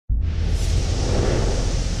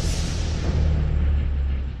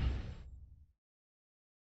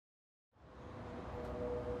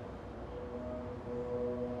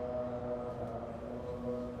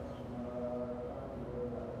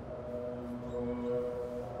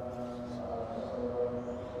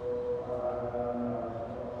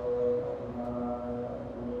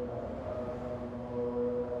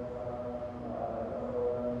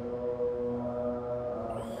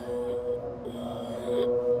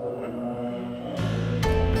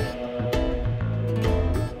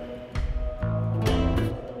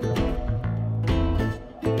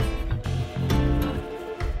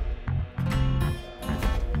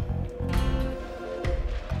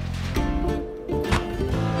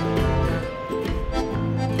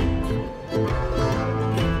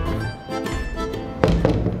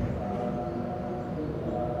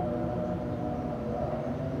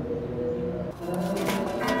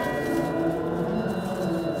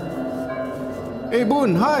Hey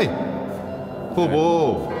Boon, hi.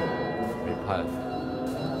 Bobo.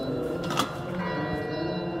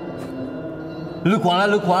 你看啦，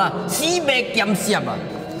你看啦，死袂减涉啊！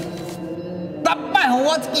大摆给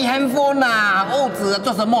我一支 handphone 啊，物质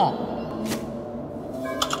做什么？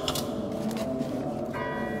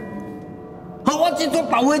给我这撮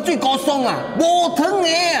保温水高爽啊，无糖的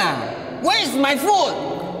啊 ！Where is my food？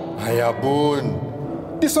 Aiya Boon,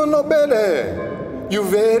 this one not bad eh. You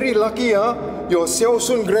very lucky ah. Your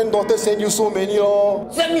Xiaosun granddaughter send you so many lor.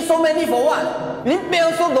 Send me so many for what？ 你不要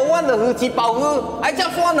说的我的鱼吃饱鱼，还叫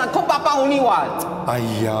说呢空包包你玩。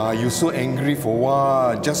Aiya, you so angry for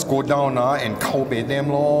what? Just go down and cowbait them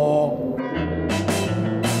lor.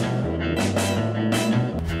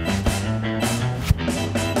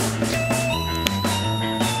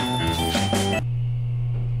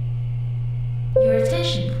 Your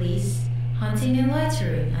attention, please. Hunting and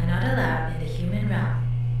loitering are not allowed in the human realm.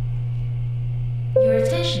 Your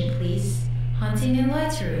attention, please. Hunting and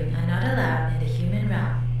loitering are not allowed in the human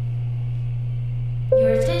realm.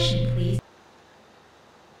 Your attention, please.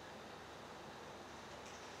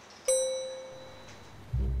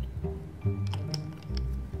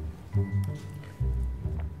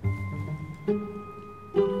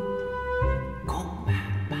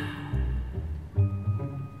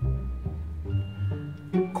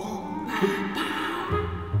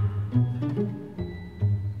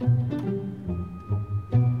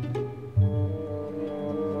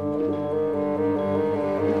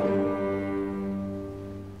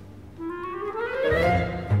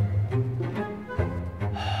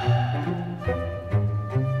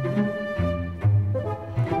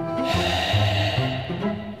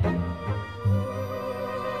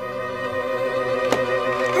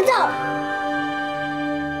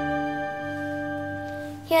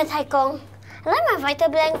 Here, Taikong. I like my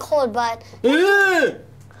Vitablend cold, but... 这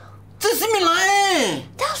是什么来？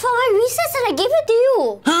 That was for my recess and I gave it to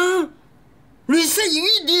you. Huh? Reset you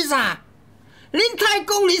eat this 啊？恁太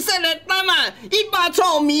公 reset 来当嘛？一把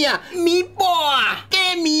臭米啊，米波啊，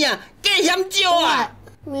鸡米啊，鸡香蕉啊。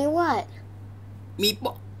Me what? 米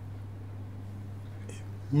波。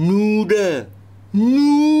Noodle.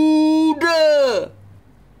 Noodle.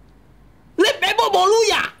 你爸母无路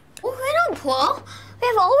呀？ Oh, we're not poor. We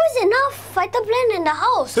have always enough Vitablend in the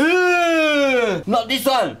house. Not this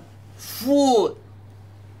one. Food.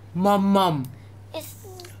 Mom. Is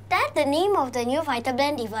that the name of the new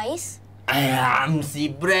Vitablend device? 哎呀，唔是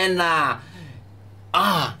brand 啦。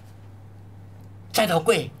啊，菜头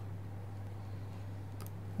粿、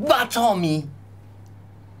肉糙米、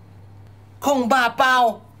控肉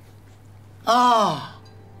包。啊！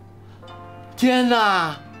天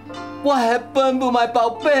哪！ What happened to my 宝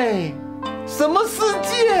贝？什么世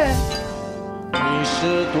界？你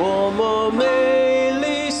是多么美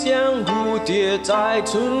丽，像蝴蝶在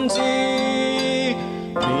春季。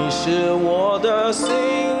你是我的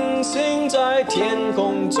星星，在天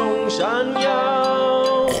空中闪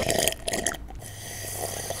耀。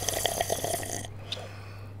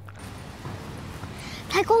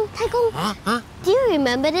太公，Do you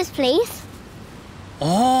remember this place?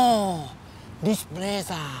 Oh, this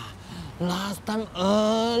place 啊。 Last time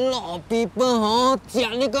a lot of people 食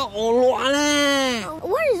那个鹅卵咧。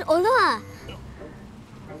What is Ola?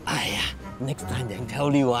 哎呀 ，next time then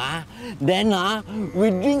tell you 啊。Then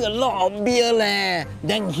we drink a lot of beer 咧。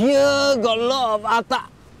Then here got a lot of atta。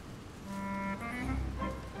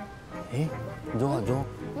哎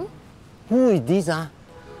 ，Jo。Who is this 啊？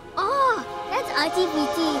 Oh, that's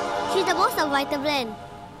RTPT. She's the boss of Vitablend.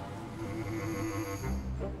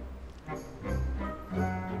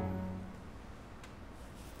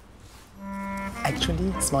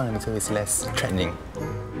 Actually, small number 2 is less threatening.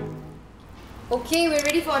 Okay, we're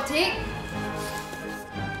ready for a take.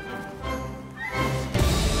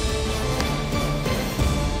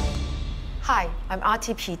 Hi, I'm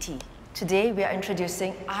RTPT. Today we are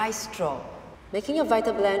introducing Ice Straw, making your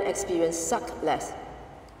Vitablend experience suck less.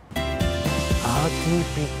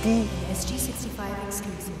 RTPT. SG65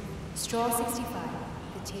 exclusive. Straw 65.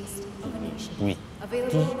 The taste of a nation. Oui.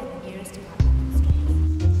 Available at the nearest department store.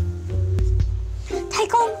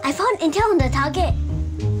 Taikong, I found Intel on the target.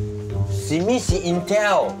 Simi si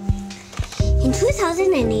Intel. In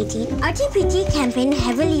 2018, RTPT campaigned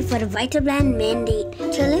heavily for the Vitablend mandate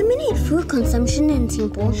to eliminate food consumption in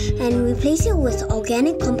Singapore and replace it with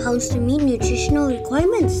organic compounds to meet nutritional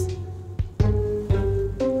requirements.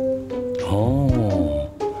 Oh,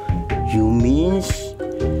 you mean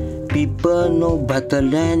people know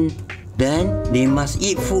Vitablend, then they must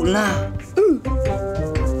eat food lah.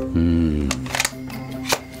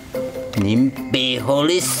 您背后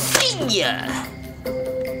的信呀！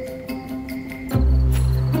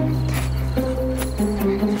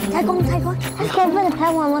 Let's go over the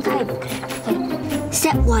plan one more time. Okay.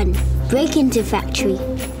 Step 1. Break into factory.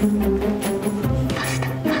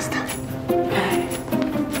 Faster.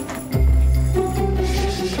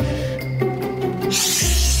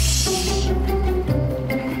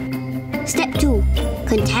 Step 2.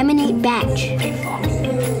 Contaminate batch.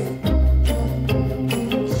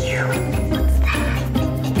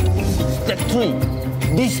 Step 3.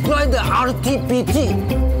 Destroy the RTPT.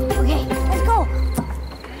 Okay, let's go.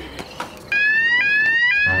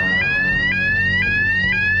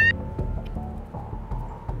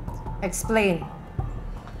 Explain.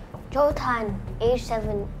 Joe Tan, age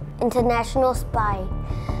 7, international spy.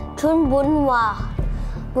 Chun Bun Wah,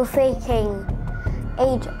 buffet king,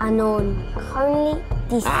 age unknown, currently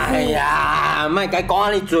deceased. 哎呀，唔係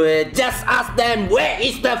講你嘴 ，just ask them where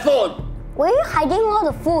is the food. Where are you hiding all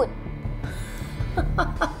the food?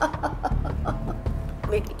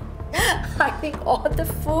 Wait, hiding all the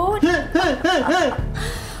food?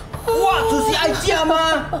 哇，就是愛食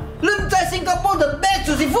嘛！你唔知新加坡的 best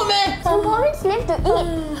就是 food 咩？ Singaporeans live to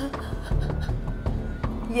eat.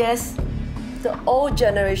 Yes, the old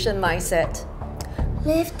generation mindset.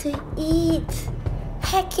 Live to eat.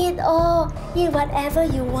 Pack it all. Eat whatever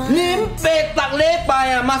you want. 你唔白逐禮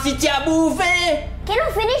拜啊，嘛是食 buffet。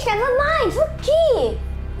 Cannot finish, never mind. So cheap.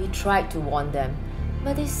 We tried to warn them,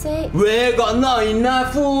 but they say We got not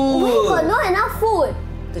enough food. We got not enough food.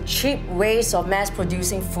 the cheap ways of mass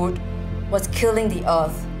producing food was killing the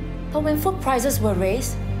earth. But when food prices were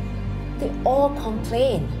raised, they all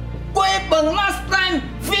complained. 粿飯 last time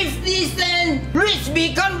 50 cents. Rich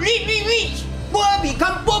become rich. Poor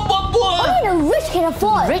become poor. Only the rich can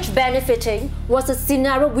afford. Rich benefiting was a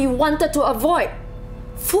scenario we wanted to avoid.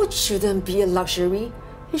 Food shouldn't be a luxury,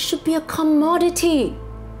 it should be a commodity.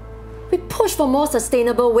 We pushed for more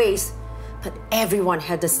sustainable ways, but everyone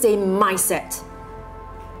had the same mindset.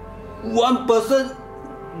 One person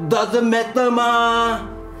doesn't matter ma.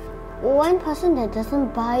 One person that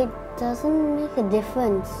doesn't buy doesn't make a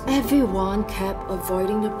difference. Everyone kept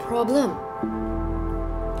avoiding the problem.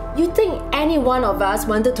 You think any one of us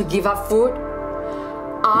wanted to give up food?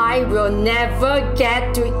 I will never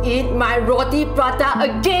get to eat my roti prata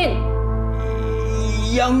again.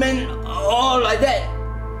 Young men all like that.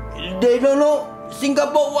 They don't know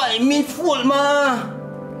Singapore what it means food ma.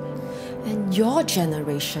 And your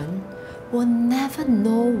generation will never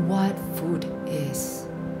know what food is.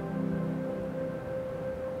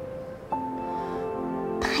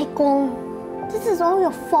 Tai Gong, this is all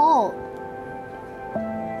your fault.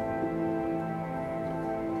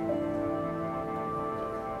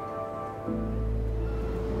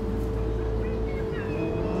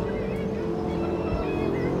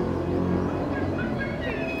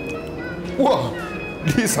 Wow,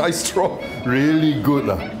 this ice straw really good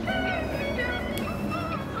lah.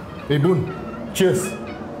 Hey Boon, cheers.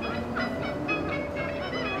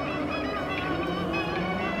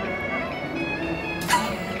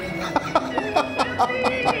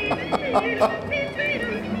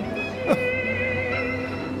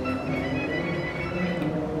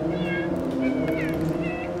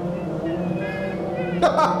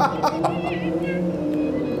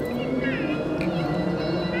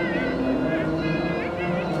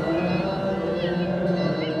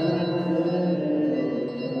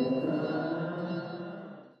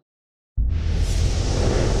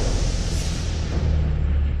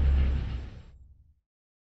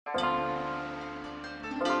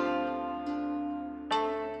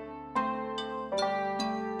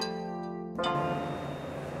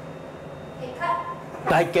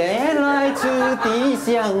大家来厝边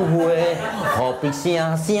相会，何必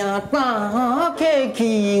声声打客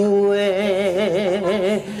气话？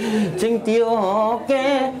种着家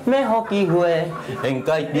要互机会，应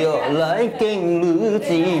该着来敬你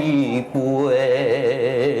一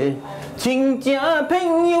杯。亲情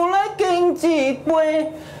朋友来敬一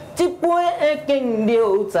杯，一杯会敬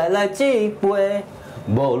了再来一杯。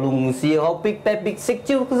无论是何必白白色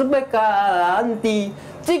酒，是要干滴，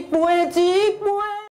一杯一杯。